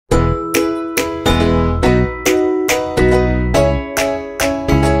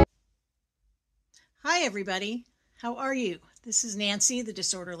Hi, everybody. How are you? This is Nancy, the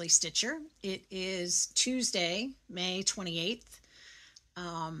Disorderly Stitcher. It is Tuesday, May 28th.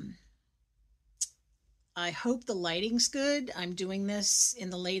 I hope the lighting's good. I'm doing this in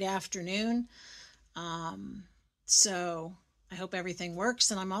the late afternoon. So I hope everything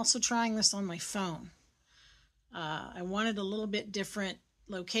works. And I'm also trying this on my phone. I wanted a little bit different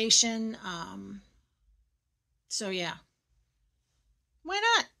location. So yeah, why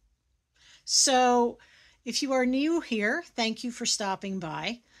not? So if you are new here, thank you for stopping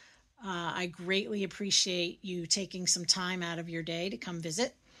by. I greatly appreciate you taking some time out of your day to come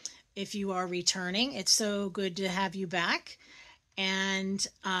visit. If you are returning, it's so good to have you back. And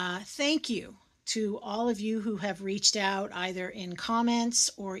thank you to all of you who have reached out either in comments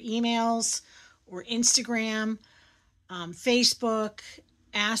or emails or Instagram, Facebook,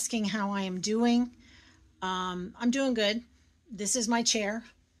 asking how I am doing. I'm doing good. This is my chair,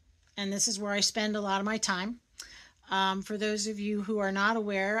 and this is where I spend a lot of my time. For those of you who are not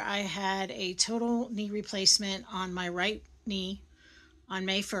aware, I had a total knee replacement on my right knee on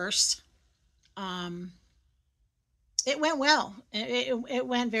May 1st. It went well. It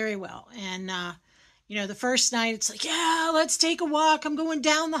went very well. And, the first night it's like, yeah, let's take a walk. I'm going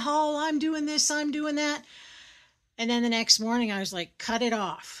down the hall. I'm doing this. I'm doing that. And then the next morning I was like, cut it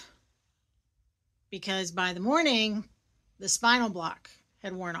off. Because by the morning, the spinal block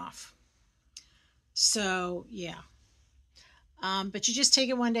had worn off. So, yeah. But you just take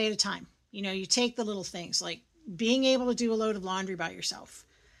it one day at a time. You take the little things like being able to do a load of laundry by yourself,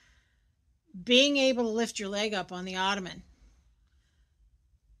 being able to lift your leg up on the ottoman,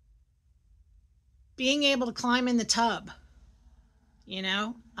 being able to climb in the tub,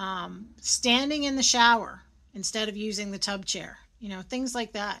 standing in the shower instead of using the tub chair, things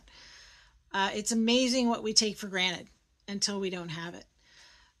like that. It's amazing what we take for granted until we don't have it.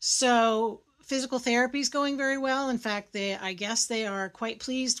 So physical therapy is going very well. In fact, I guess they are quite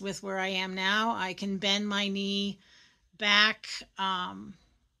pleased with where I am now. I can bend my knee back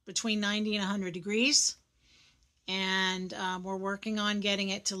between 90 and 100 degrees. And we're working on getting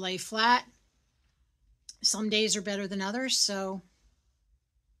it to lay flat. Some days are better than others. So,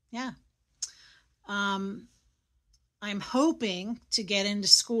 yeah. I'm hoping to get into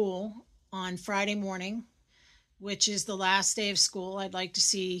school on Friday morning, which is the last day of school. I'd like to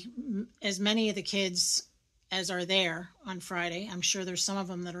see as many of the kids as are there on Friday. I'm sure there's some of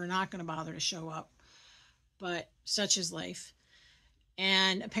them that are not going to bother to show up, but such is life.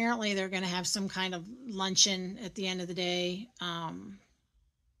 And apparently they're going to have some kind of luncheon at the end of the day,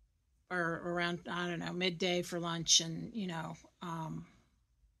 or around, I don't know, midday for lunch, and,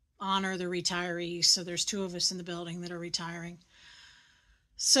 honor the retirees. So there's 2 of us in the building that are retiring.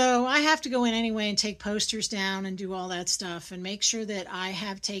 So I have to go in anyway and take posters down and do all that stuff and make sure that I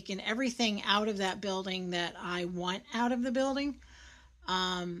have taken everything out of that building that I want out of the building.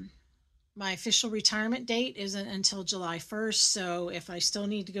 My official retirement date isn't until July 1st, so if I still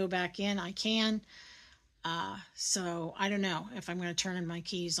need to go back in, I can. So I don't know if I'm going to turn in my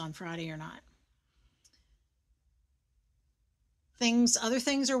keys on Friday or not. Other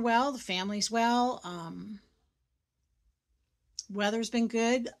things are well. The family's well. Weather's been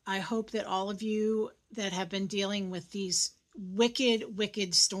good. I hope that all of you that have been dealing with these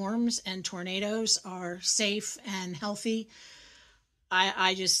wicked storms and tornadoes are safe and healthy.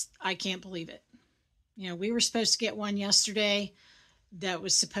 I can't believe it. We were supposed to get one yesterday that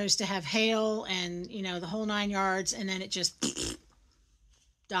was supposed to have hail and, the whole 9 yards, and then it just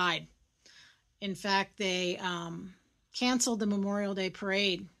died. In fact, they canceled the Memorial Day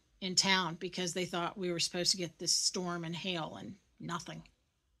parade in town because they thought we were supposed to get this storm and hail, and nothing.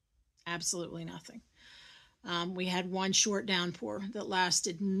 Absolutely nothing. We had one short downpour that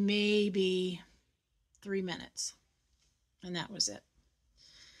lasted maybe 3 minutes, and that was it.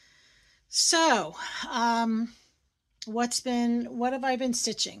 So, what have I been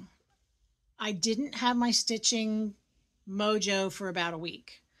stitching? I didn't have my stitching mojo for about a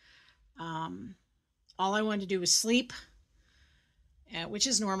week. All I wanted to do was sleep, which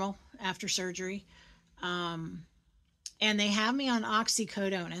is normal after surgery. And they have me on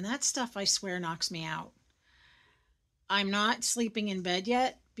oxycodone, and that stuff, I swear, knocks me out. I'm not sleeping in bed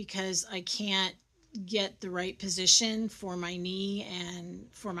yet because I can't get the right position for my knee and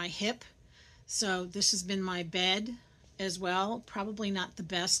for my hip. So this has been my bed as well. Probably not the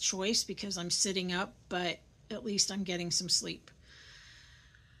best choice because I'm sitting up, but at least I'm getting some sleep.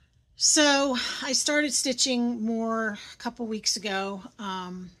 So I started stitching more a couple weeks ago,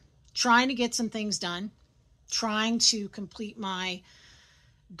 trying to get some things done, trying to complete my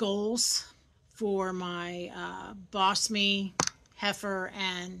goals for my Boss Me, Heifer,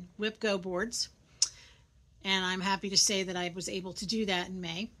 and Whip Go boards. And I'm happy to say that I was able to do that in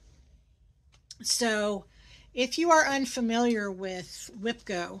May. So if you are unfamiliar with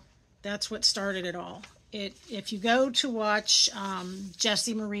WhipGo, that's what started it all. If you go to watch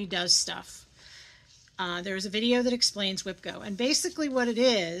Jessie Marie Does Stuff, there's a video that explains WhipGo. And basically what it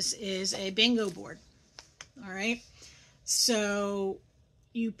is a bingo board. All right. So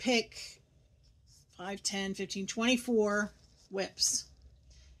you pick 5, 10, 15, 24 whips.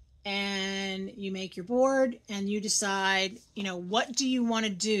 And you make your board and you decide, you know, what do you want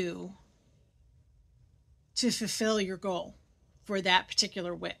to do to fulfill your goal for that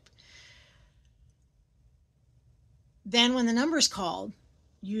particular whip. Then when the number's called,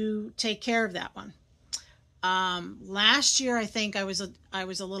 you take care of that one. Last year, I think I was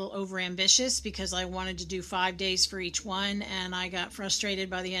a little over ambitious because I wanted to do 5 days for each one, and I got frustrated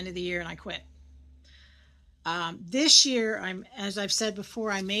by the end of the year and I quit. This year, as I've said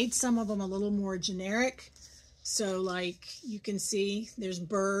before, I made some of them a little more generic. So like you can see, there's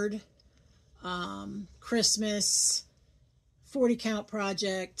bird, Christmas, 40 count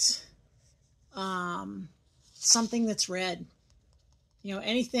project, something that's red. You know,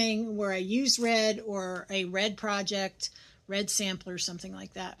 anything where I use red or a red project, red sampler, something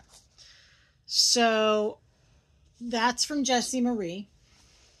like that. So that's from Jessie Marie.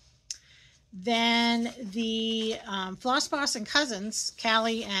 Then the Floss Boss and Cousins,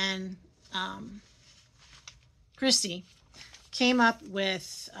 Callie and Christy, came up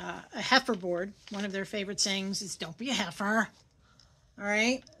with a heifer board. One of their favorite sayings is, "Don't be a heifer." All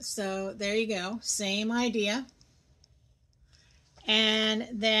right, so there you go. Same idea. And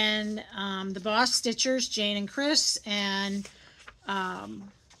then the Boss Stitchers, Jane and Chris, and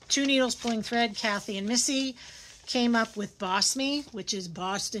Two Needles Pulling Thread, Kathy and Missy, came up with Boss Me, which is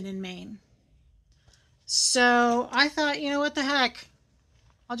Boston and Maine. So I thought, you know what the heck?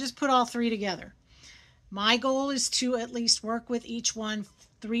 I'll just put all three together. My goal is to at least work with each one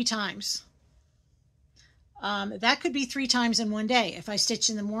 3 times. That could be 3 times in one day. If I stitch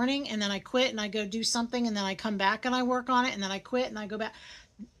in the morning and then I quit and I go do something and then I come back and I work on it and then I quit and I go back.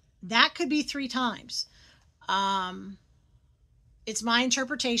 That could be 3 times. It's my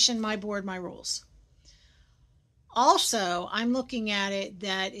interpretation, my board, my rules. Also, I'm looking at it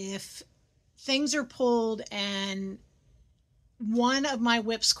that if things are pulled and one of my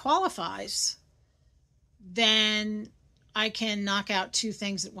whips qualifies, then I can knock out 2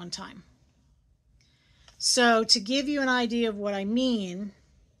 things at one time. So to give you an idea of what I mean,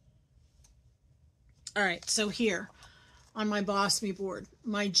 all right, so here on my Boss Me board,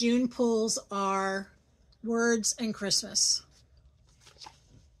 my June pulls are words and Christmas.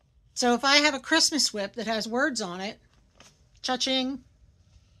 So if I have a Christmas whip that has words on it, cha-ching,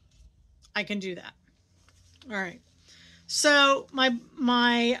 I can do that. All right. So my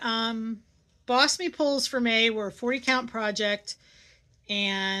Boss Me pulls for May were a 40 count project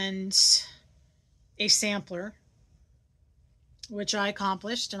and a sampler, which I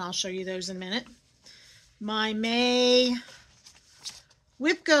accomplished, and I'll show you those in a minute. My May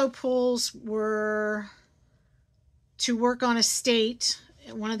WhipGo pulls were to work on a state,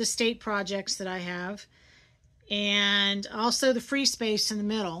 one of the state projects that I have, and also the free space in the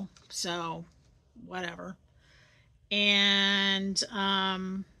middle, so whatever. And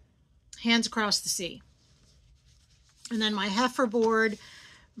Hands Across the Sea. And then my heifer board,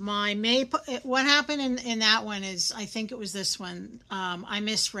 my May, what happened in that one is, I think it was this one, I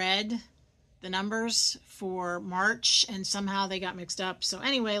misread the numbers for March and somehow they got mixed up. So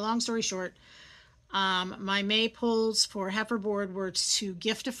anyway, long story short, my May pulls for heifer board were to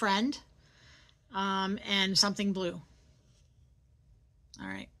gift a friend and something blue. All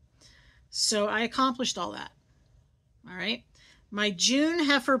right. So I accomplished all that. All right. My June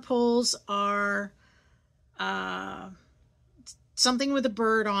heifer pulls are something with a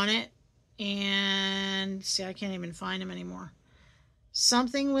bird on it. And see, I can't even find them anymore.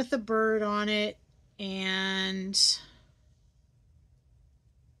 Something with a bird on it and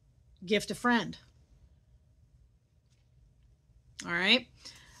gift a friend. All right.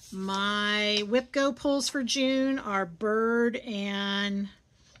 My WhipGo pulls for June are bird and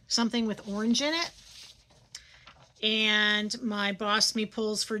something with orange in it. And my Boss Me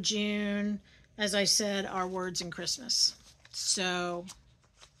pulls for June, as I said, are words and Christmas. So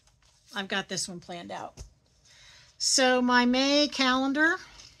I've got this one planned out. So my May calendar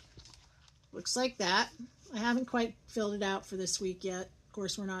looks like that. I haven't quite filled it out for this week yet. Of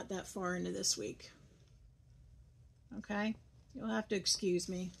course, we're not that far into this week. Okay. You'll have to excuse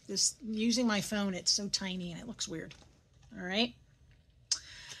me. This using my phone, it's so tiny and it looks weird. All right.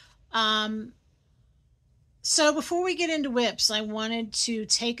 So before we get into whips, I wanted to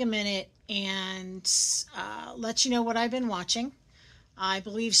take a minute and let you know what I've been watching. I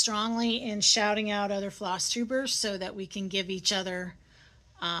believe strongly in shouting out other floss tubers so that we can give each other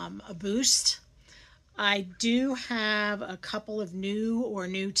a boost. I do have a couple of new or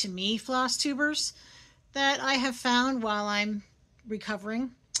new to me floss tubers that I have found while I'm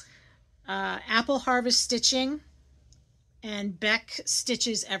recovering. Apple Harvest Stitching and Beck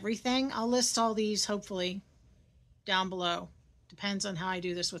Stitches Everything. I'll list all these hopefully down below. Depends on how I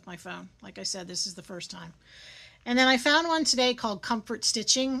do this with my phone. Like I said, this is the first time. And then I found one today called Comfort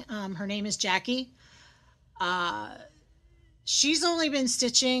Stitching. Her name is Jackie. She's only been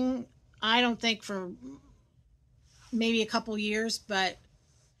stitching, I don't think, for maybe a couple years, but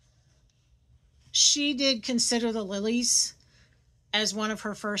she did Consider the Lilies as one of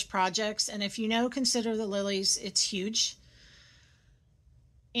her first projects. And if you know Consider the Lilies, it's huge.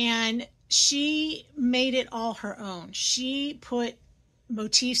 And she made it all her own. She put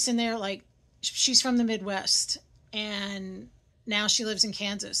motifs in there, like she's from the Midwest and now she lives in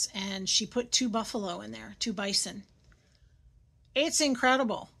Kansas, and she put 2 buffalo in there, 2 bison. It's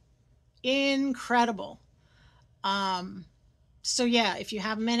incredible. Incredible. So yeah, if you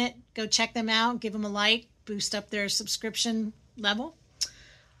have a minute, go check them out, give them a like, boost up their subscription level.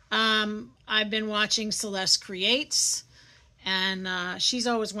 I've been watching Celeste Creates, and she's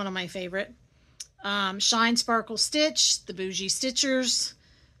always one of my favorite. Shine Sparkle Stitch, the Bougie Stitchers,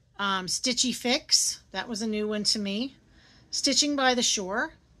 Stitchy Fix, that was a new one to me. Stitching by the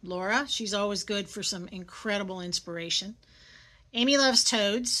Shore, Laura, she's always good for some incredible inspiration. Amy Loves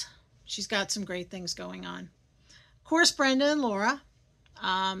Toads, she's got some great things going on. Of course, Brenda and Laura,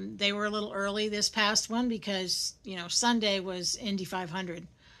 they were a little early this past one because, you know, Sunday was Indy 500.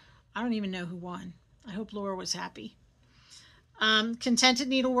 I don't even know who won. I hope Laura was happy. Contented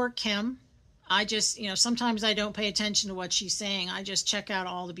Needlework Kim. I just, you know, sometimes I don't pay attention to what she's saying. I just check out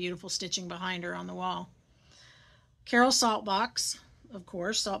all the beautiful stitching behind her on the wall. Carol Saltbox, of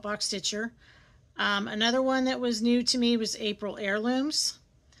course, Saltbox Stitcher. Another one that was new to me was April Heirlooms.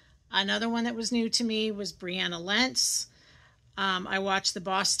 Another one that was new to me was Brianna Lentz. I watched the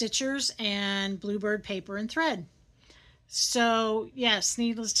Boss Stitchers and Bluebird Paper and Thread. So, yes,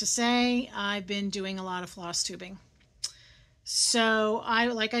 needless to say, I've been doing a lot of floss tubing. So,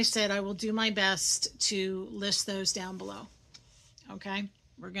 like I said, I will do my best to list those down below. Okay?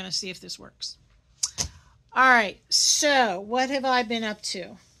 We're going to see if this works. All right, so what have I been up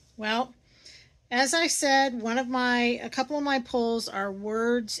to? Well, as I said, a couple of my pulls are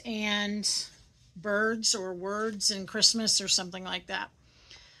words and birds, or words and Christmas, or something like that.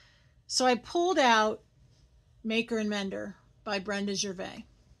 So I pulled out Maker and Mender by Brenda Gervais.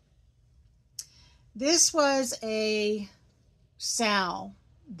 This was a sal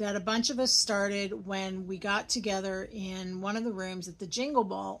that a bunch of us started when we got together in one of the rooms at the Jingle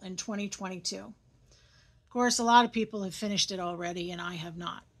Ball in 2022. Of course, a lot of people have finished it already, and I have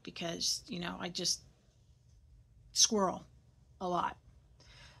not, because, you know, I just squirrel a lot.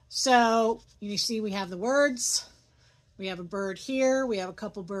 So you see we have the words, we have a bird here, we have a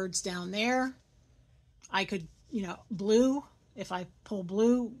couple birds down there. I could, you know, blue, if I pull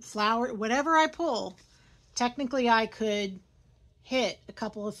blue, flower, whatever I pull, technically I could hit a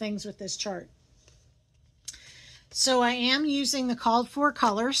couple of things with this chart. So I am using the called for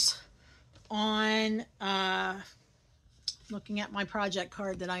colors on, looking at my project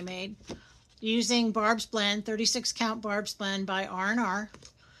card that I made, using Barb's Blend, 36 count Barb's Blend by R&R.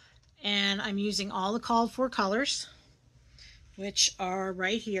 And I'm using all the called for colors, which are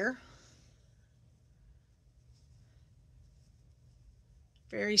right here.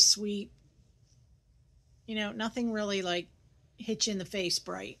 Very sweet. You know, nothing really like hit you in the face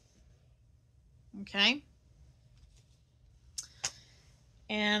bright. Okay.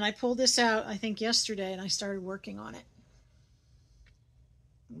 And I pulled this out, I think, yesterday, and I started working on it.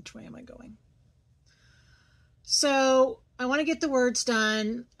 Which way am I going? So I want to get the words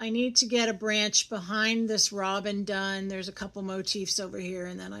done. I need to get a branch behind this robin done. There's a couple motifs over here,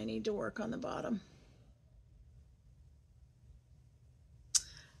 and then I need to work on the bottom.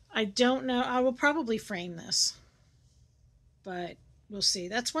 I don't know. I will probably frame this, but we'll see.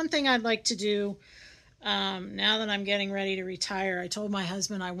 That's one thing I'd like to do now that I'm getting ready to retire. I told my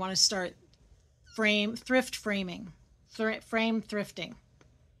husband I want to start thrift framing, frame thrifting,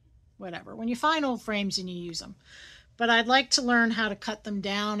 whatever. When you find old frames and you use them. But I'd like to learn how to cut them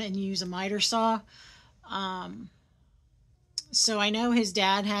down and use a miter saw. So I know his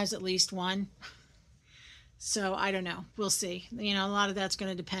dad has at least one. So I don't know. We'll see. You know, a lot of that's going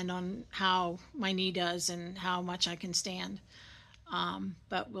to depend on how my knee does and how much I can stand.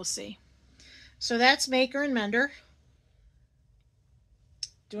 But we'll see. So that's Maker and Mender.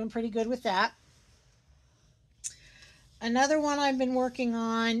 doing pretty good with that. Another one I've been working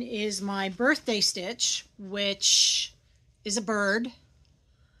on is my birthday stitch, which is a bird,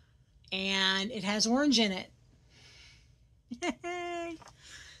 and it has orange in it.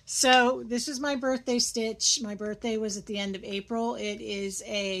 So this is my birthday stitch. My birthday was at the end of April. It is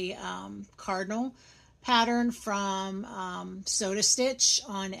a cardinal pattern from Soda Stitch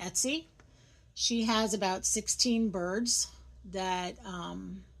on Etsy. She has about 16 birds that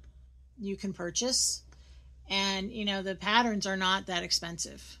you can purchase. And, you know, the patterns are not that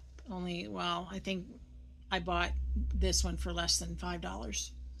expensive. Only, well, I think I bought this one for less than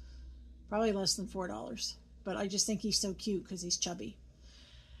 $5. Probably less than $4. But I just think he's so cute because he's chubby.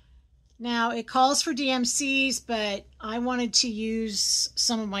 Now, it calls for DMCs, but I wanted to use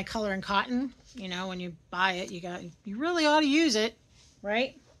some of my color and cotton. You know, when you buy it, you really ought to use it,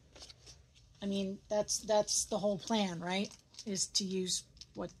 right? I mean, that's the whole plan, right? Is to use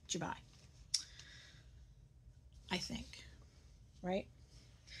what you buy. I think, right?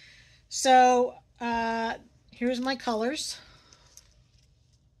 So, here's my colors.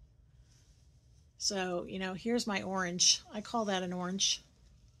 So, you know, here's my orange. I call that an orange.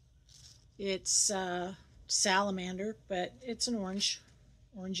 It's salamander, but it's an orange.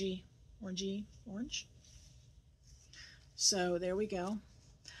 Orangey, orange. So there we go.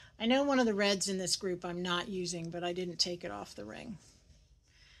 I know one of the reds in this group I'm not using, but I didn't take it off the ring.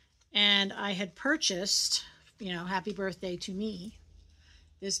 And I had purchased, you know, happy birthday to me,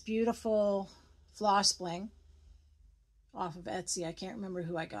 this beautiful floss bling off of Etsy. I can't remember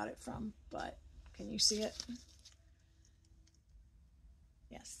who I got it from, but can you see it?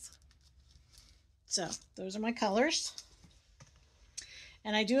 Yes. So those are my colors.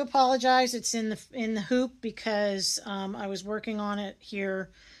 And I do apologize, it's in the hoop because I was working on it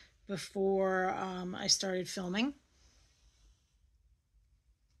here before I started filming.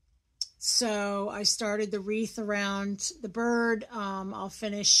 So I started the wreath around the bird. I'll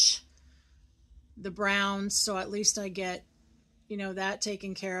finish the browns, so at least I get, you know, that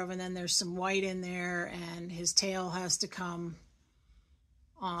taken care of. And then there's some white in there, and his tail has to come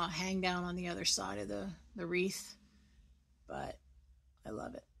hang down on the other side of the wreath. But I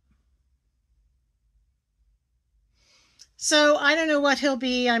love it. So I don't know what he'll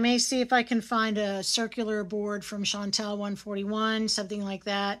be. I may see if I can find a circular board from Chantel 141, something like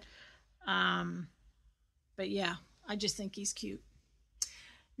that. But yeah, I just think he's cute.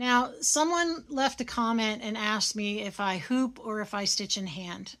 Now, someone left a comment and asked me if I hoop or if I stitch in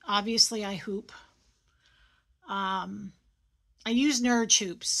hand. Obviously, I hoop. I use Nerd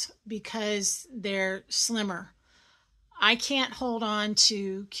hoops because they're slimmer. I can't hold on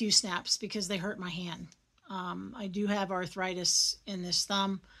to Q-snaps because they hurt my hand. I do have arthritis in this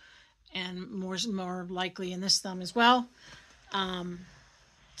thumb, and more likely in this thumb as well.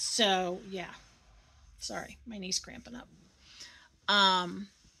 So yeah, sorry, my knee's cramping up.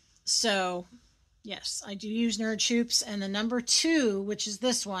 So yes, I do use Nerd hoops, and the number 2, which is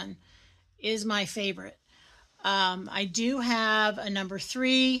this one, is my favorite. I do have a number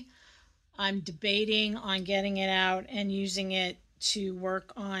 3. I'm debating on getting it out and using it to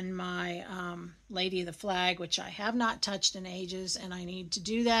work on my Lady of the Flag, which I have not touched in ages, and I need to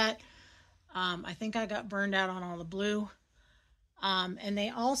do that. I think I got burned out on all the blue. And they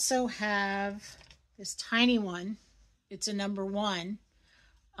also have this tiny one. It's a number 1.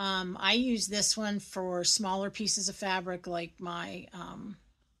 I use this one for smaller pieces of fabric like my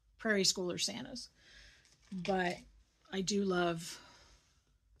Prairie Schooler Santas. But I do love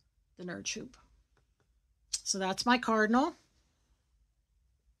the Nerd hoop. So that's my cardinal.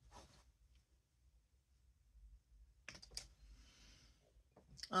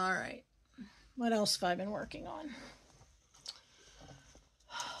 All right. What else have I been working on?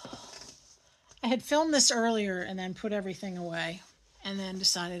 I had filmed this earlier and then put everything away and then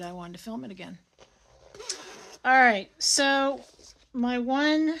decided I wanted to film it again. All right. So my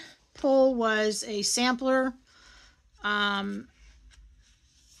one pull was a sampler. I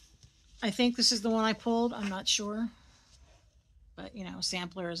think this is the one I pulled. I'm not sure. But, you know, a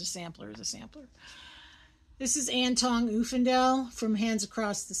sampler is a sampler is a sampler. This is Anton Ufendel from Hands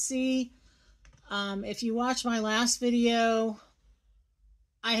Across the Sea. If you watch my last video,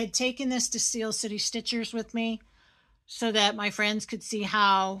 I had taken this to Steel City Stitchers with me so that my friends could see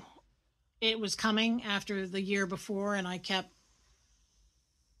how it was coming after the year before, and I kept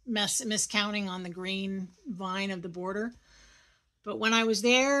miscounting on the green vine of the border. But when I was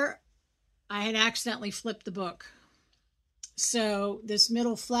there, I had accidentally flipped the book. So this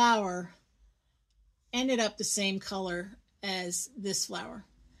middle flower ended up the same color as this flower.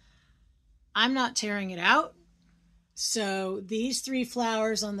 I'm not tearing it out. So these 3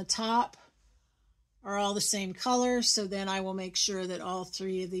 flowers on the top are all the same color, so then I will make sure that all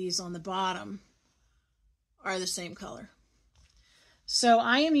 3 of these on the bottom are the same color. So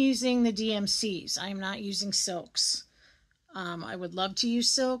I am using the DMCs. I am not using silks. I would love to use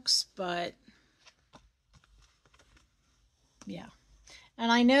silks, but yeah.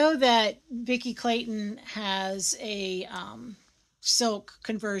 And I know that Vicki Clayton has a silk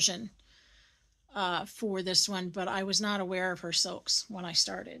conversion for this one, but I was not aware of her silks when I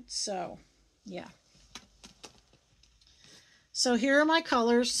started. So, yeah. So here are my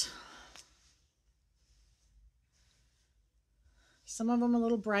colors. Some of them a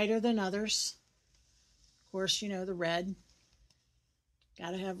little brighter than others. Of course, you know, the red.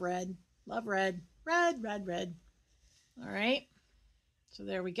 Gotta have red. Love red. Red, red, red. All right. So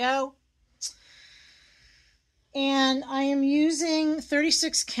there we go. And I am using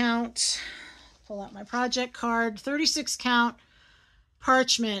 36 count, pull out my project card, 36 count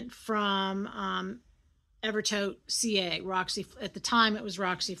parchment from Evertote CA, Roxy. At the time it was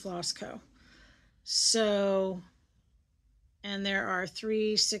Roxy Floss Co. So, and there are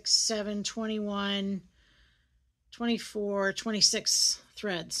 3, 6, 7, 21, 24, 26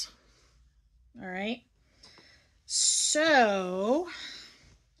 threads. All right. So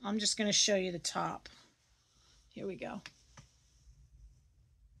I'm just going to show you the top. Here we go.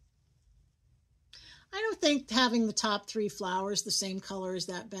 I don't think having the top 3 flowers the same color is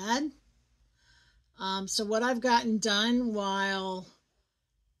that bad. So what I've gotten done while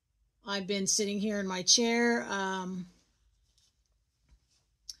I've been sitting here in my chair, I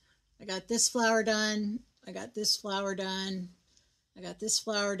got this flower done, I got this flower done, I got this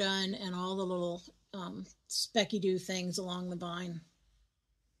flower done, and all the little specky-do things along the vine.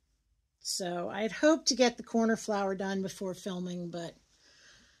 So I had hoped to get the corner flower done before filming, but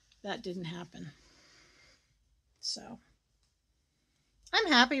that didn't happen. So I'm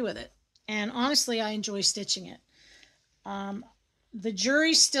happy with it. And honestly, I enjoy stitching it. The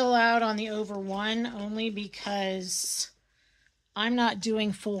jury's still out on the over 1 only because I'm not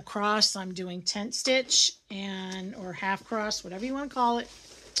doing full cross. I'm doing tent stitch or half cross, whatever you want to call it.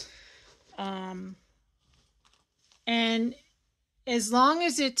 And as long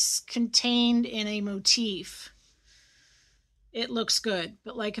as it's contained in a motif, it looks good.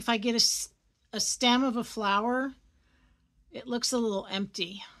 But like if I get a stem of a flower, it looks a little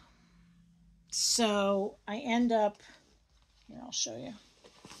empty. So I end up, here, I'll show you.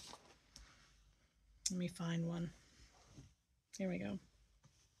 Let me find one. Here we go.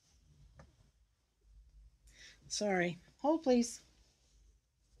 Sorry. Hold, please.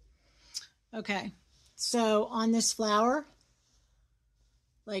 Okay. So on this flower,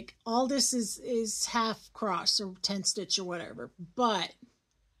 like all this is half cross or tent stitch or whatever. But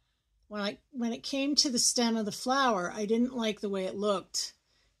when it came to the stem of the flower, I didn't like the way it looked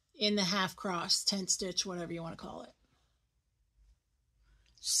in the half cross, tent stitch, whatever you want to call it.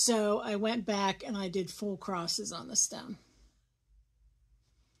 So I went back and I did full crosses on the stem.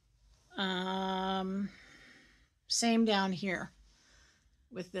 Same down here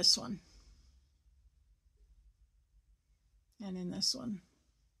with this one. And in this one.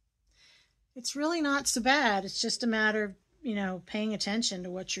 It's really not so bad. It's just a matter of, you know, paying attention to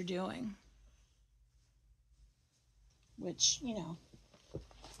what you're doing. Which, you know,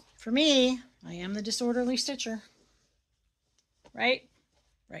 for me, I am the disorderly stitcher. Right?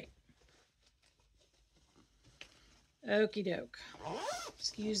 Right. Okie doke.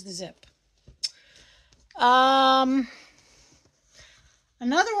 Excuse the zip. Another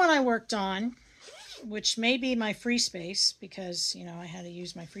one I worked on, which may be my free space because, you know, I had to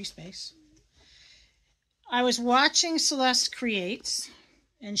use my free space. I was watching Celeste Creates,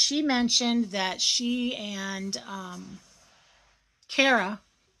 and she mentioned that she and Kara,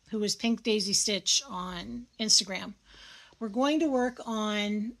 who is Pink Daisy Stitch on Instagram, were going to work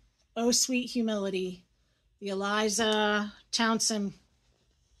on Oh Sweet Humility, the Eliza Townsend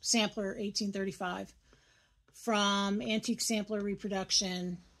sampler 1835 from Antique Sampler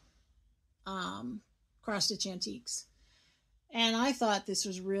Reproduction, Cross Stitch Antiques. And I thought this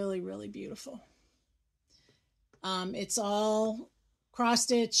was really, really beautiful. It's all cross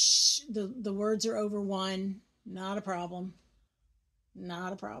stitch. The words are over 1. Not a problem.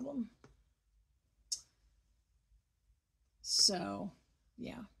 Not a problem. So,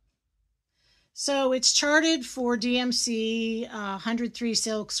 yeah. So it's charted for DMC 103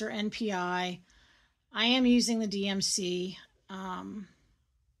 silks or NPI. I am using the DMC.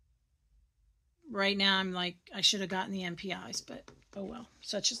 Right now I'm like, I should have gotten the NPIs, but oh well,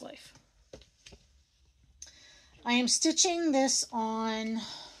 such is life. I am stitching this on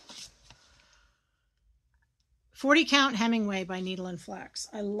 40 Count Hemingway by Needle and Flax.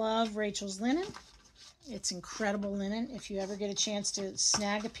 I love Rachel's linen. It's incredible linen. If you ever get a chance to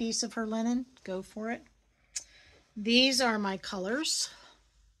snag a piece of her linen, go for it. These are my colors.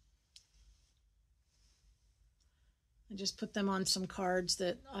 I just put them on some cards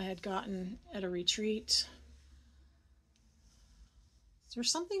that I had gotten at a retreat.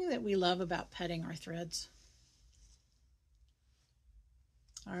 There's something that we love about petting our threads.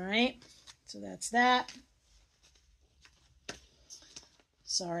 All right, so that's that.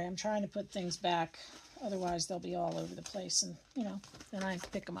 Sorry, I'm trying to put things back. Otherwise, they'll be all over the place, and, you know, then I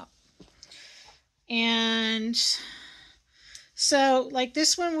pick them up. And so, like,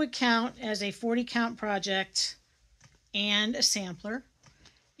 this one would count as a 40 count project and a sampler.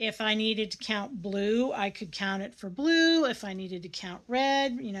 If I needed to count blue, I could count it for blue. If I needed to count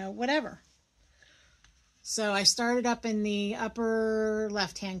red, you know, whatever. So I started up in the upper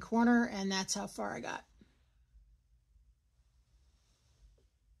left-hand corner, and that's how far I got.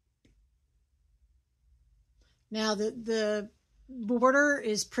 Now, the border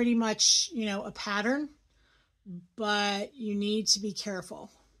is pretty much, you know, a pattern, but you need to be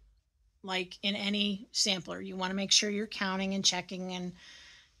careful. Like in any sampler, you want to make sure you're counting and checking and,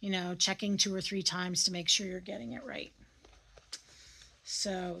 you know, checking 2 or 3 times to make sure you're getting it right.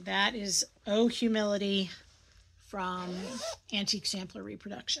 So that is Oh Humility from Antique Sampler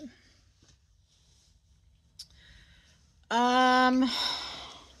Reproduction.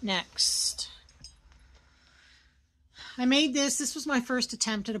 Next. I made this. This was my first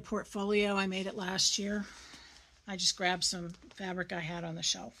attempt at a portfolio. I made it last year. I just grabbed some fabric I had on the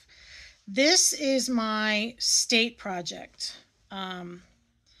shelf. This is my state project.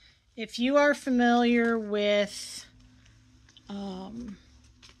 If you are familiar with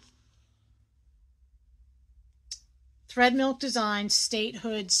Thread Milk Designs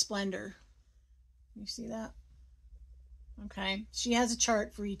Statehood Splendor. You see that? Okay. She has a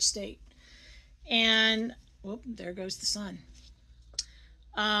chart for each state. And, whoop, there goes the sun.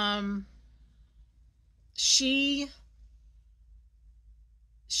 She,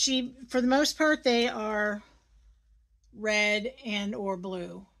 for the most part, they are red and or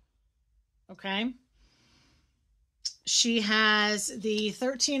blue. Okay. She has the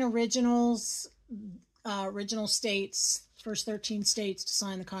 13 original states, first 13 states to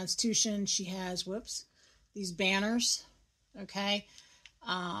sign the Constitution. She has, whoops, these banners. Okay.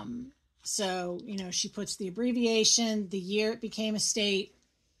 So, you know, she puts the abbreviation, the year it became a state,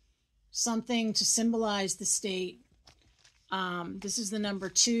 something to symbolize the state. This is the number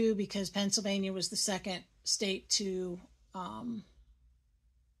 2 because Pennsylvania was the second state to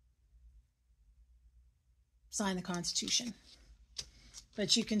sign the Constitution.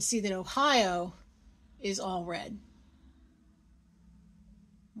 But you can see that Ohio is all red.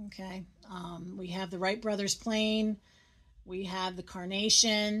 Okay. We have the Wright Brothers plane. We have the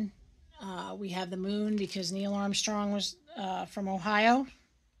carnation. We have the moon because Neil Armstrong was from Ohio.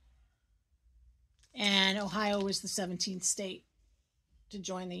 And Ohio was the 17th state to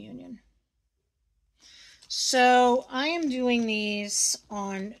join the Union. So I am doing these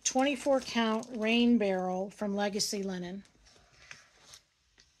on 24 count rain barrel from Legacy Linen.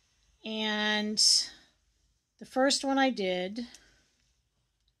 And the first one I did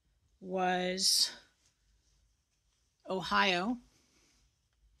was Ohio.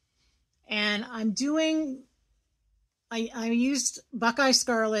 And I'm doing, I used Buckeye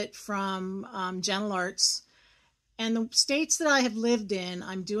Scarlet from Gentle Arts. And the states that I have lived in,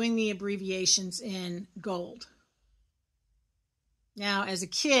 I'm doing the abbreviations in gold. Now, as a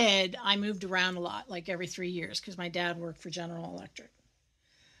kid, I moved around a lot, like every 3 years, because my dad worked for General Electric.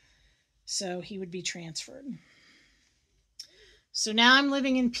 So he would be transferred. So now I'm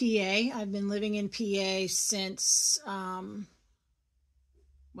living in PA. I've been living in PA since,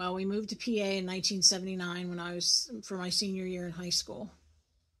 well, we moved to PA in 1979 when I was, for my senior year in high school.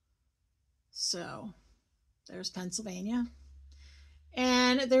 So there's Pennsylvania.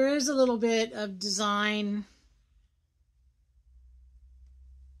 And there is a little bit of design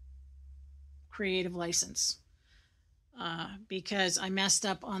creative license because I messed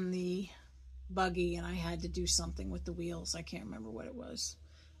up on the buggy and I had to do something with the wheels. I can't remember what it was.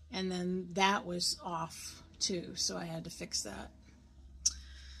 And then that was off too, so I had to fix that.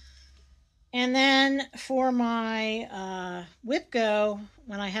 And then for my whip-go,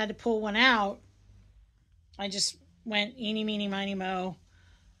 when I had to pull one out, I just went eeny, meeny, miny, mo,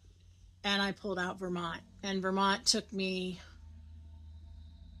 and I pulled out Vermont. And Vermont took me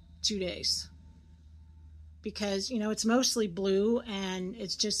 2 days. Because, you know, it's mostly blue and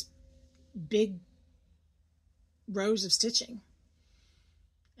it's just big rows of stitching.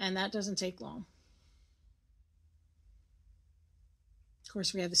 And that doesn't take long. Of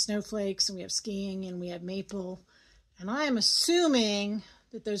course, we have the snowflakes, and we have skiing, and we have maple. And I am assuming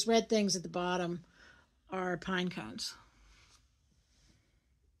that those red things at the bottom are pine cones.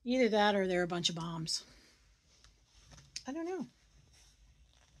 Either that or they're a bunch of bombs. I don't know.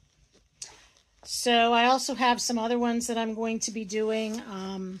 So I also have some other ones that I'm going to be doing.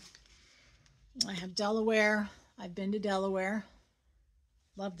 I have Delaware. I've been to Delaware.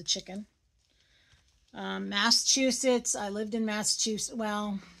 Love the chicken. Massachusetts. I lived in Massachusetts.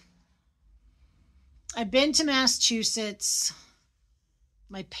 Well, I've been to Massachusetts.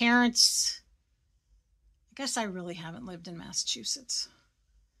 My parents, I guess I really haven't lived in Massachusetts.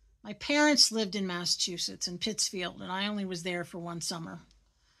 My parents lived in Massachusetts, in Pittsfield, and I only was there for one summer.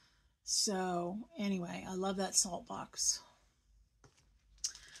 So anyway, I love that salt box.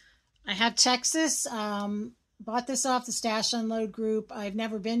 I have Texas. Bought this off the Stash Unload group. I've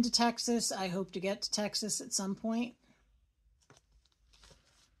never been to Texas. I hope to get to Texas at some point.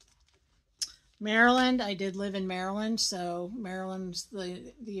 Maryland. I did live in Maryland, so Maryland's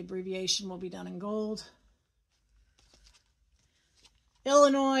the abbreviation will be done in gold.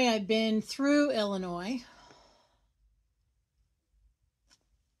 Illinois. I've been through Illinois.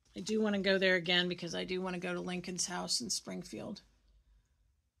 I do want to go there again because I do want to go to Lincoln's house in Springfield.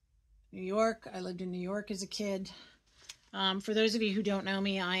 New York. I lived in New York as a kid. For those of you who don't know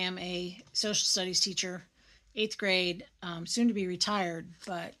me, I am a social studies teacher, 8th grade, soon to be retired,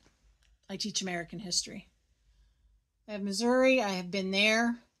 but I teach American history. I have Missouri. I have been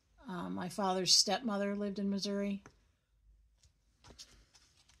there. My father's stepmother lived in Missouri.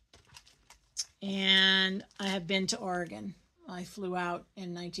 And I have been to Oregon. I flew out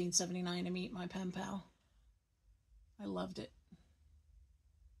in 1979 to meet my pen pal. I loved it.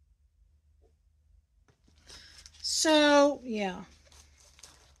 So, yeah.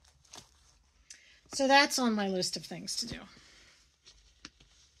 So that's on my list of things to do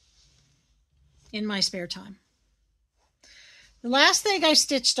in my spare time. The last thing I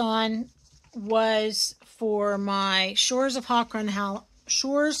stitched on was for my Shores of Hawk Run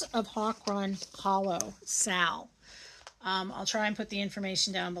Hollow Sal. I'll try and put the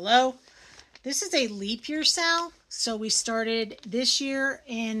information down below. This is a leap year Sal. So we started this year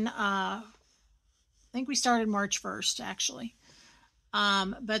in... I think we started March 1st, actually.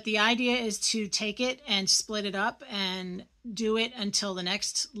 But the idea is to take it and split it up and do it until the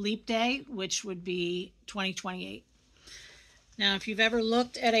next leap day, which would be 2028. Now, if you've ever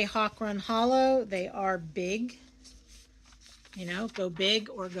looked at a Hawk Run Hollow, they are big. You know, go big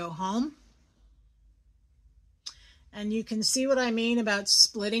or go home. And you can see what I mean about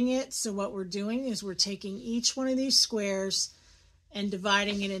splitting it. So what we're doing is we're taking each one of these squares and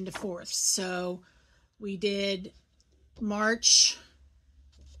dividing it into fourths. So we did March,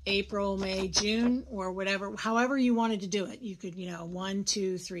 April, May, June, or whatever, however you wanted to do it. You could, 1,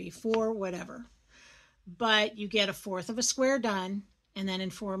 2, 3, 4, whatever. But you get a fourth of a square done, and then in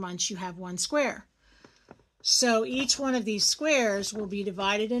 4 months you have one square. So each one of these squares will be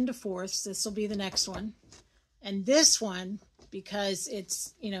divided into fourths. This will be the next one. And this one, because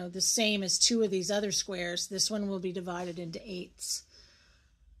it's, the same as 2 of these other squares, this one will be divided into eighths.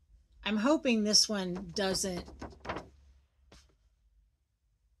 I'm hoping this one doesn't...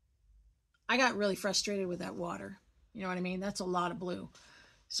 I got really frustrated with that water. You know what I mean? That's a lot of blue.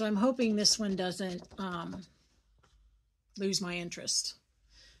 So I'm hoping this one doesn't lose my interest.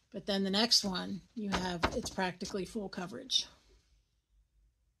 But then the next one, it's practically full coverage.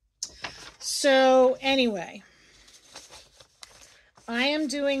 So anyway, I am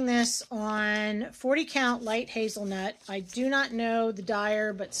doing this on 40 count light hazelnut. I do not know the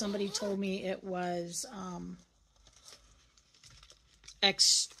dyer, but somebody told me it was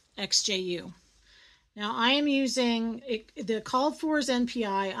XJU. Now I am using, the called for is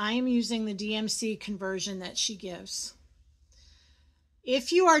NPI. I am using the DMC conversion that she gives.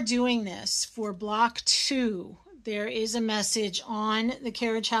 If you are doing this for block 2, there is a message on the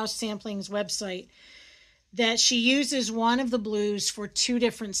Carriage House Samplings website that she uses one of the blues for 2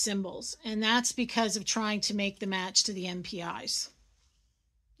 different symbols. And that's because of trying to make the match to the MPIs.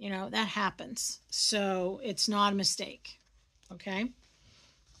 That happens. So it's not a mistake. Okay.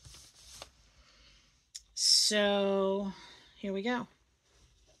 So here we go.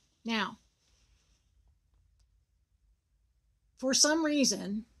 Now, for some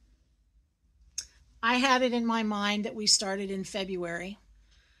reason, I had it in my mind that we started in February.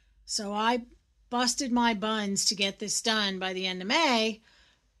 So I busted my buns to get this done by the end of May.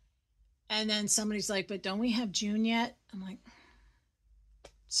 And then somebody's like, but don't we have June yet? I'm like,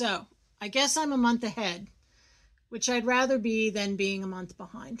 so I guess I'm a month ahead, which I'd rather be than being a month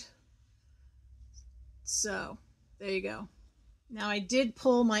behind. So there you go. Now I did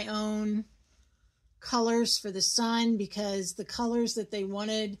pull my own colors for the sun because the colors that they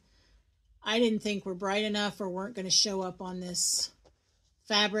wanted I didn't think were bright enough or weren't going to show up on this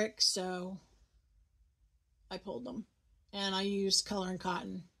fabric, so I pulled them. And I used color and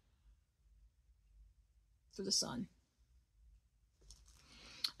cotton for the sun.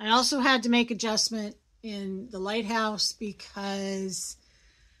 I also had to make adjustment in the lighthouse because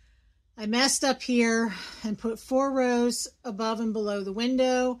I messed up here and put 4 rows above and below the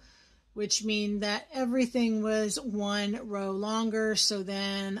window, which means that everything was 1 row longer. So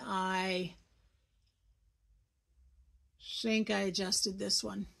then I think I adjusted this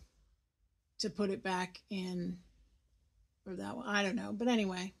one to put it back in, or that one, I don't know. But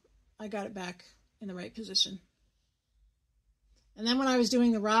anyway, I got it back in the right position. And then when I was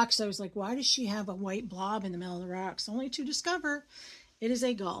doing the rocks, I was like, why does she have a white blob in the middle of the rocks? Only to discover it is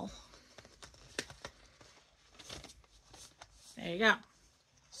a gull. There you go.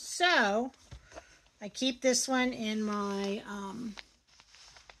 So I keep this one in my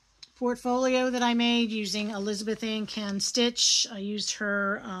portfolio that I made using Elizabeth Ann Can Stitch. I used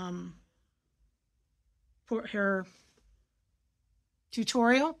her for her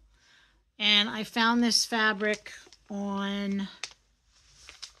tutorial, and I found this fabric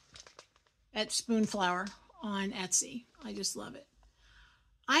at Spoonflower on Etsy. I just love it.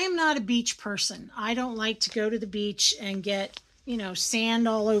 I am not a beach person. I don't like to go to the beach and get, you know, sand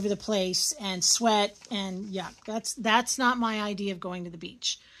all over the place and sweat and yuck. That's not my idea of going to the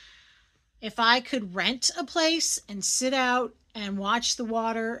beach. If I could rent a place and sit out and watch the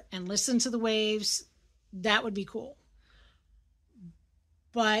water and listen to the waves, that would be cool.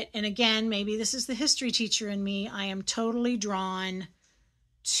 But, and again, maybe this is the history teacher in me, I am totally drawn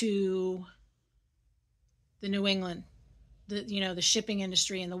to the New England, the shipping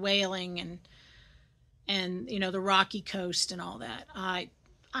industry and the whaling and the Rocky Coast and all that. I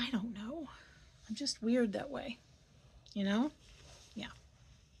don't know. I'm just weird that way, Yeah.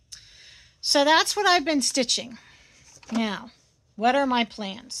 So that's what I've been stitching. Now, what are my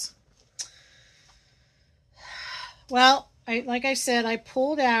plans? Well, like I said, I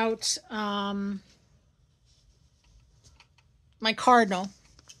pulled out my cardinal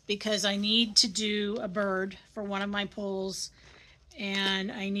because I need to do a bird for one of my pulls,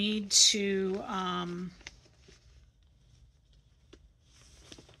 and I need to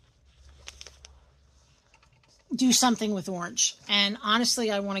do something with orange. And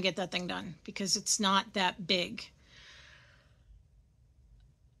honestly, I want to get that thing done because it's not that big.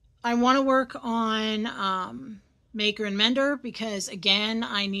 I want to work on Maker and Mender because, again,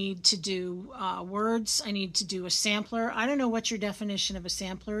 I need to do words. I need to do a sampler. I don't know what your definition of a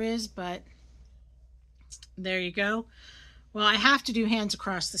sampler is, but there you go. Well, I have to do Hands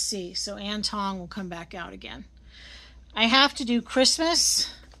Across the Sea, so Ann Tong will come back out again. I have to do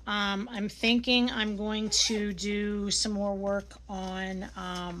Christmas. I'm thinking I'm going to do some more work on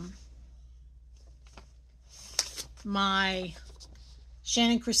my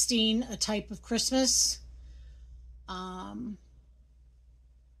Shannon Christine, A Type of Christmas.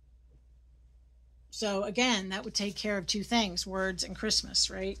 So again, that would take care of 2 things, words and Christmas,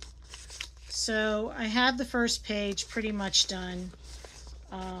 right? So I have the first page pretty much done.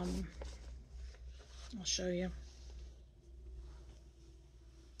 I'll show you.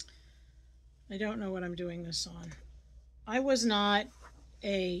 I don't know what I'm doing this on. I was not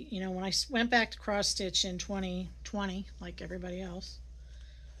when I went back to cross stitch in 2020, like everybody else,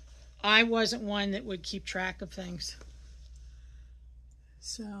 I wasn't one that would keep track of things.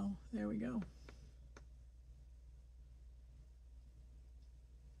 So there we go.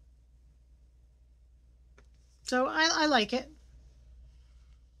 So I like it.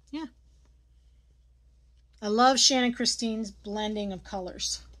 Yeah. I love Shannon Christine's blending of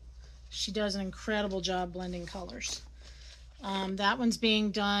colors. She does an incredible job blending colors. That one's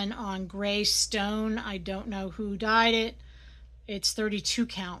being done on gray stone. I don't know who dyed it. It's 32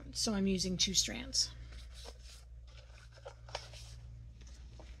 count, so I'm using 2 strands.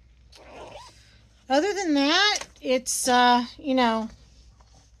 Other than that, it's,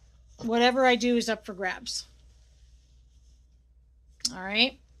 whatever I do is up for grabs. All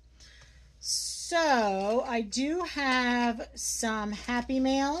right. So I do have some Happy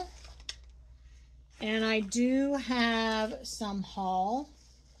Mail. And I do have some haul.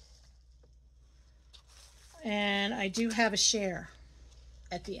 And I do have a share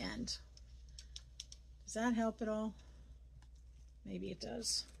at the end. Does that help at all? Maybe it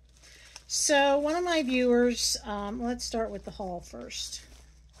does. So one of my viewers, let's start with the haul first.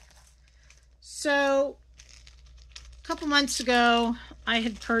 So a couple months ago, I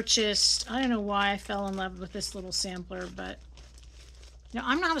had purchased, I don't know why I fell in love with this little sampler, but Now,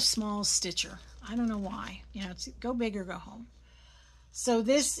 I'm not a small stitcher. I don't know why. You know, it's go big or go home. So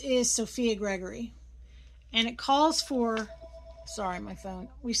this is Sophia Gregory. And it calls for, sorry, my phone.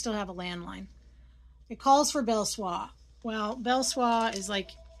 We still have a landline. It calls for Belle Soie. Well, Belle Soie is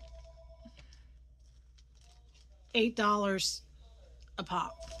like $8 a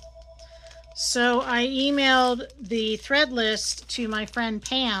pop. So I emailed the thread list to my friend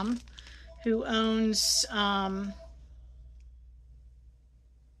Pam, who owns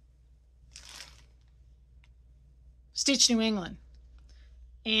Stitch New England.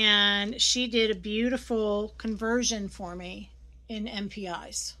 And she did a beautiful conversion for me in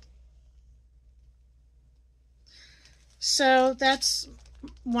MPIs. So that's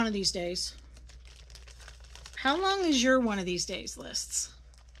one of these days. How long is your one of these days lists?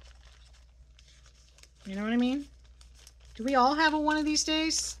 You know what I mean? Do we all have a one of these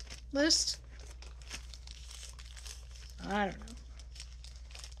days list? I don't know.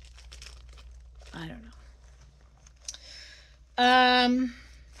 I don't know.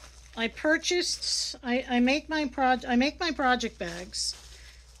 I purchased, I make my project bags,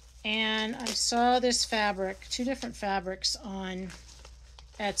 and I saw this fabric, 2 different fabrics on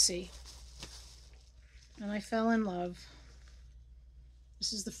Etsy, and I fell in love.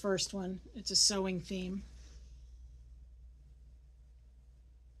 This is the first one. It's a sewing theme.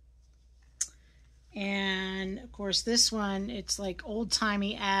 And of course this one, it's like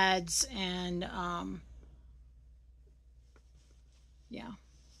old-timey ads and yeah.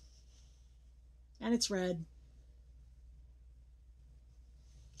 And it's red.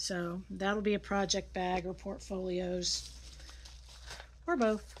 So that'll be a project bag or portfolios or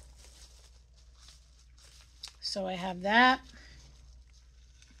both. So I have that.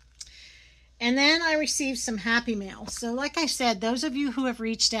 And then I received some happy mail. So like I said, those of you who have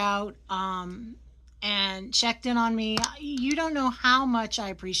reached out and checked in on me, you don't know how much I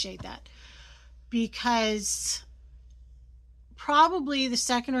appreciate that. Because probably the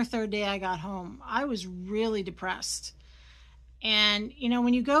second or third day I got home, I was really depressed. And, you know,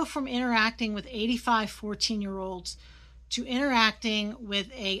 when you go from interacting with 85 14-year-olds to interacting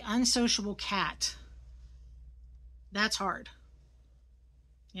with a unsociable cat, that's hard.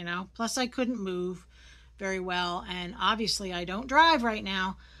 You know, plus I couldn't move very well. And obviously I don't drive right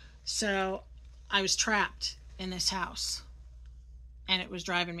now. So I was trapped in this house. And it was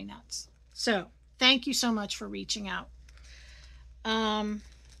driving me nuts. So thank you so much for reaching out. I'll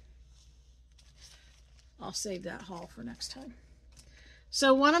save that haul for next time.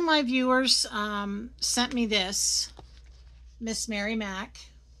 So one of my viewers sent me this, Miss Mary Mack.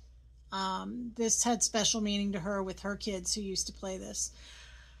 This had special meaning to her with her kids who used to play this.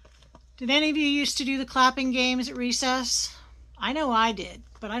 Did any of you used to do the clapping games at recess? I know I did,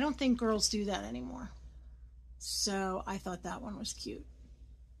 but I don't think girls do that anymore. So I thought that one was cute.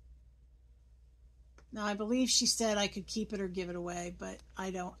 Now I believe she said I could keep it or give it away, but I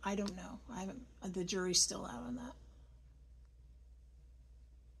don't know. The jury's still out on that.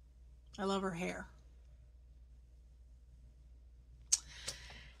 I love her hair.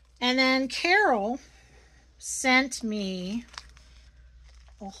 And then Carol sent me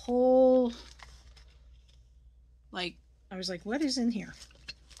a whole, I was like, what is in here?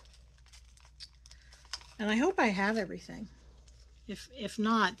 And I hope I have everything. If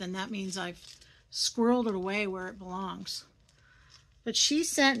not, then that means I've squirreled it away where it belongs. But she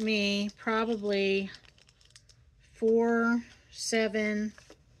sent me probably 4, 7,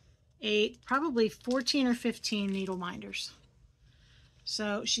 8, probably 14 or 15 needle minders.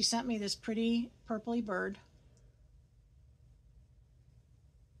 So she sent me this pretty purpley bird.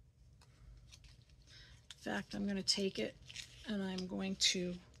 In fact, I'm going to take it and I'm going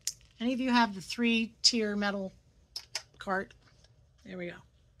to, any of you have the 3-tier metal cart? There we go.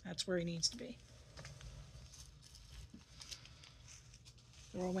 That's where he needs to be.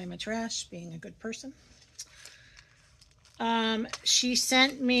 Throw away my trash, being a good person. She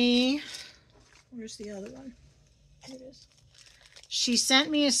sent me, where's the other one? Here it is. She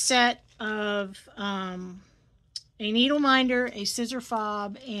sent me a set of a needle minder, a scissor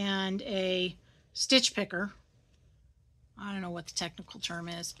fob, and a stitch picker. I don't know what the technical term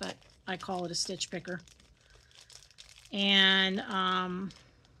is, but I call it a stitch picker. And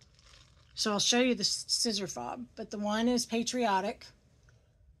so I'll show you the scissor fob, but the one is patriotic.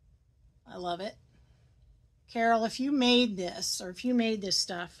 I love it. Carol, if you made this, or if you made this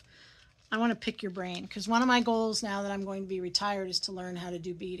stuff, I want to pick your brain, because one of my goals now that I'm going to be retired is to learn how to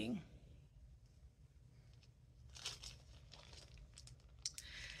do beading.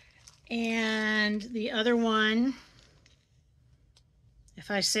 And the other one, if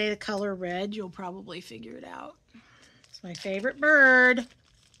I say the color red, you'll probably figure it out. It's my favorite bird.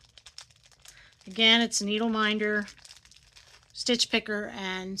 Again, it's a needle minder, stitch picker,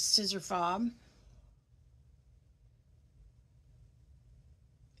 and scissor fob.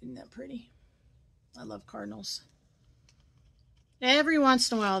 Isn't that pretty? I love cardinals. Every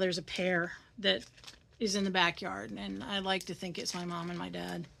once in a while there's a pair that is in the backyard, and I like to think it's my mom and my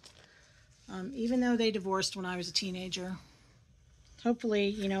dad. Even though they divorced when I was a teenager. Hopefully,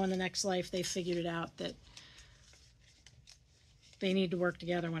 you know, in the next life they figured it out that they need to work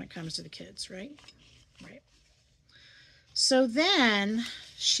together when it comes to the kids, right? Right. So then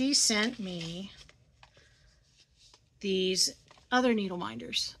she sent me these other needle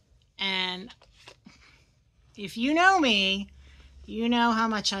minders. And if you know me, you know how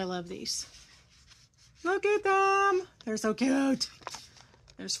much I love these. Look at them. They're so cute.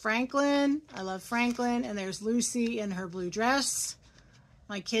 There's Franklin. I love Franklin. And there's Lucy in her blue dress.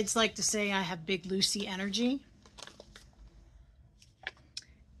 My kids like to say I have big Lucy energy.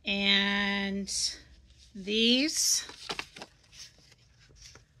 And these.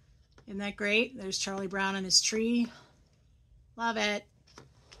 Isn't that great? There's Charlie Brown and his tree. Love it.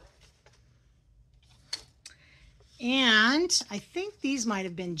 And I think these might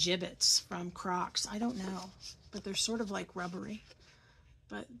have been gibbets from Crocs. I don't know. But they're sort of like rubbery.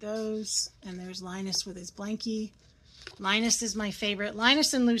 But those, and there's Linus with his blankie. Linus is my favorite.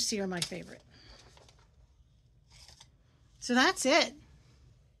 Linus and Lucy are my favorite. So that's it.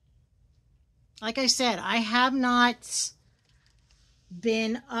 Like I said, I have not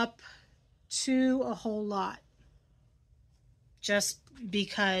been up to a whole lot. Just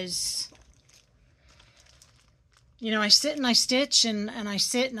because, you know, I sit and I stitch and I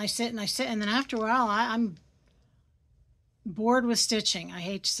sit and I sit and I sit. And then after a while, I'm bored with stitching. I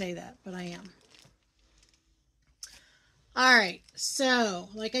hate to say that, but I am. All right. So,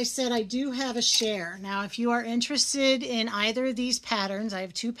 like I said, I do have a share. Now, if you are interested in either of these patterns, I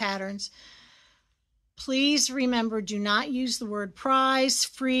have two patterns. Please remember, do not use the word prize,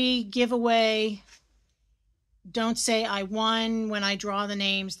 free, giveaway. Don't say I won when I draw the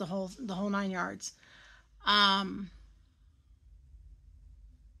names, the whole 9 yards.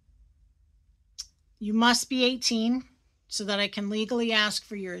 You must be 18 so that I can legally ask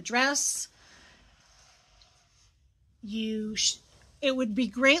for your address. It would be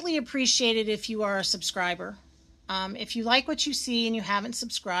greatly appreciated if you are a subscriber. If you like what you see and you haven't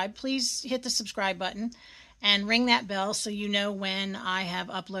subscribed, please hit the subscribe button and ring that bell so you know when I have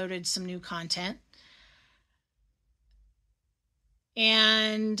uploaded some new content.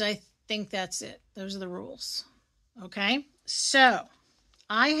 And I think that's it. Those are the rules. Okay, so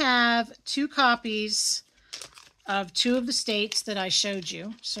I have 2 copies of 2 of the states that I showed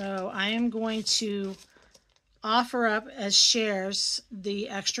you. So I am going to offer up as shares the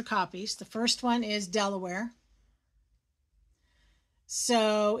extra copies. The first one is Delaware.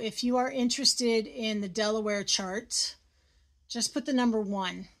 So if you are interested in the Delaware chart, just put the number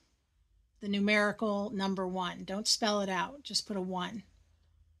 1, the numerical number 1. Don't spell it out. Just put a 1.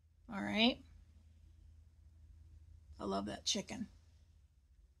 All right. I love that chicken.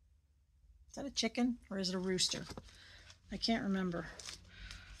 Is that a chicken or is it a rooster? I can't remember.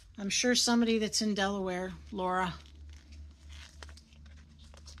 I'm sure somebody that's in Delaware, Laura,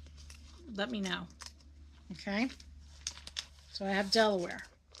 let me know. Okay. So I have Delaware.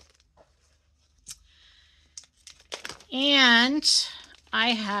 And I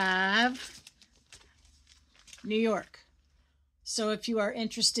have New York. So if you are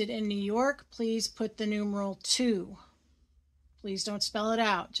interested in New York, please put the numeral 2. Please don't spell it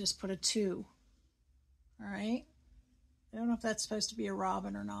out. Just put a 2. All right. I don't know if that's supposed to be a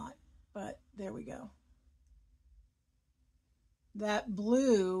robin or not, but there we go. That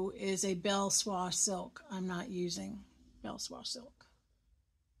blue is a Belle-Soie silk. I'm not using Belle-Soie silk.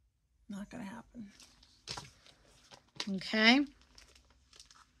 Not going to happen. Okay.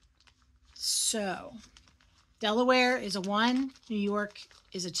 So, Delaware is a 1. New York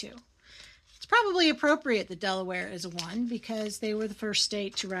is a 2. It's probably appropriate that Delaware is a 1 because they were the first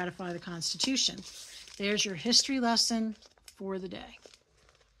state to ratify the Constitution. There's your history lesson for the day.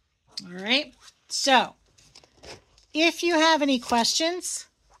 All right. So, if you have any questions,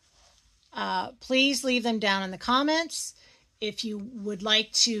 please leave them down in the comments. If you would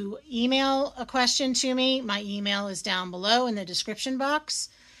like to email a question to me, my email is down below in the description box.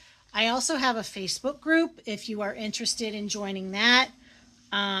 I also have a Facebook group if you are interested in joining that.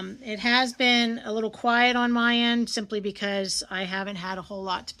 It has been a little quiet on my end simply because I haven't had a whole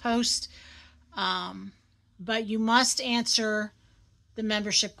lot to post. But you must answer the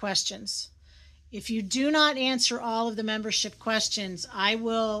membership questions. If you do not answer all of the membership questions, I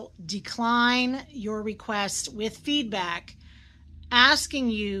will decline your request with feedback asking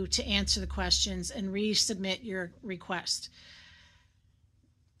you to answer the questions and resubmit your request.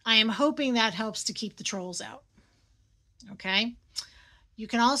 I am hoping that helps to keep the trolls out. Okay? You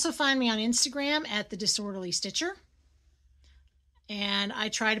can also find me on Instagram at The Disorderly Stitcher. And I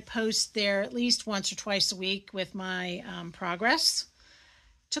try to post there at least once or twice a week with my progress.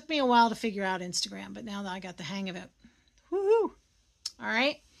 Took me a while to figure out Instagram, but now that I got the hang of it. Woohoo! All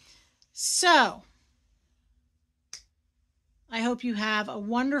right. So, I hope you have a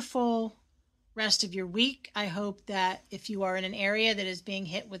wonderful rest of your week. I hope that if you are in an area that is being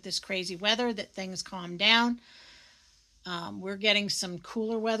hit with this crazy weather, that things calm down. We're getting some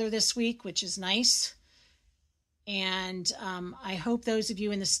cooler weather this week, which is nice. And I hope those of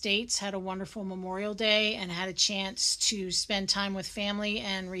you in the States had a wonderful Memorial Day and had a chance to spend time with family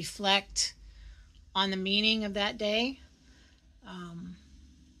and reflect on the meaning of that day.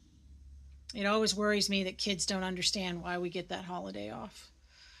 It always worries me that kids don't understand why we get that holiday off.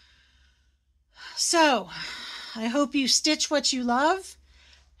 So, I hope you stitch what you love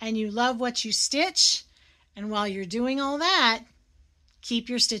and you love what you stitch. And while you're doing all that, keep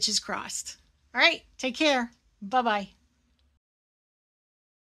your stitches crossed. All right, take care. Bye-bye.